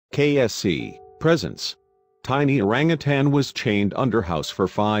KSC Presents. Tiny orangutan was chained under house for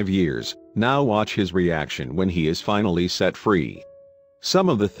 5 years. Now watch his reaction when he is finally set free. Some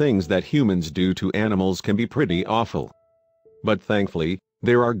of the things that humans do to animals can be pretty awful. But thankfully,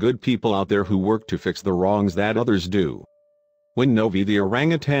 there are good people out there who work to fix the wrongs that others do. When Novi the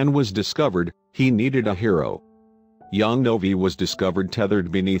orangutan was discovered, he needed a hero. Young Novi was discovered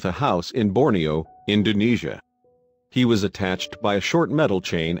tethered beneath a house in Borneo, Indonesia. He was attached by a short metal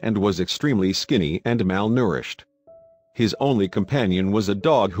chain and was extremely skinny and malnourished. His only companion was a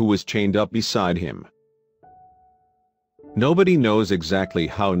dog who was chained up beside him. Nobody knows exactly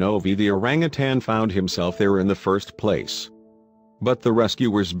how Novi the orangutan found himself there in the first place. But the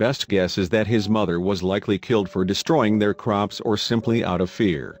rescuers' best guess is that his mother was likely killed for destroying their crops or simply out of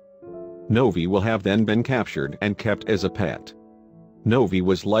fear. Novi will have then been captured and kept as a pet. Novi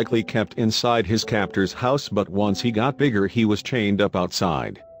was likely kept inside his captor's house, but once he got bigger he was chained up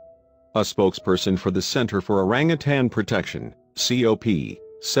outside. A spokesperson for the Center for Orangutan Protection, COP,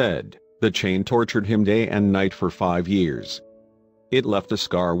 said, "The chain tortured him day and night for 5 years. It left a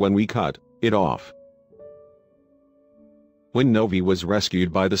scar when we cut it off." When Novi was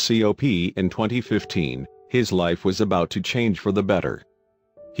rescued by the COP in 2015, his life was about to change for the better.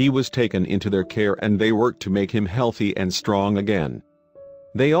 He was taken into their care and they worked to make him healthy and strong again.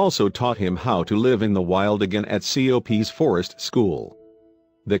 They also taught him how to live in the wild again at COP's forest school.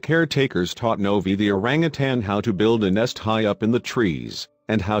 The caretakers taught Novi the orangutan how to build a nest high up in the trees,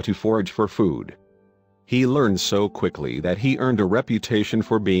 and how to forage for food. He learned so quickly that he earned a reputation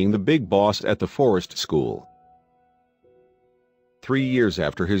for being the big boss at the forest school. 3 years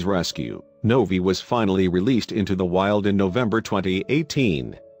after his rescue, Novi was finally released into the wild in November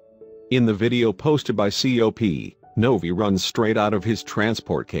 2018. In the video posted by COP, Novi runs straight out of his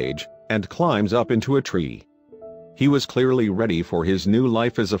transport cage and climbs up into a tree. He was clearly ready for his new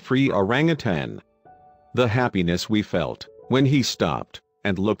life as a free orangutan. The happiness we felt when he stopped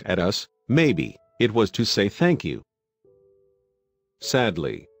and looked at us, maybe it was to say thank you.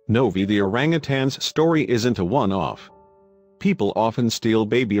 Sadly, Novi the orangutan's story isn't a one-off. People often steal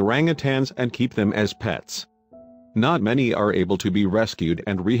baby orangutans and keep them as pets. Not many are able to be rescued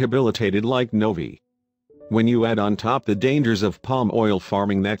and rehabilitated like Novi. When you add on top the dangers of palm oil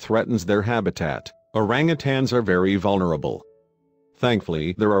farming that threatens their habitat, orangutans are very vulnerable.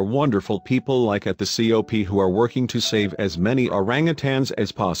 Thankfully, there are wonderful people like at the COP who are working to save as many orangutans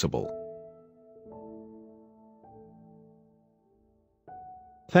as possible.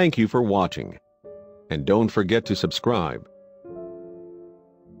 Thank you for watching. And don't forget to subscribe.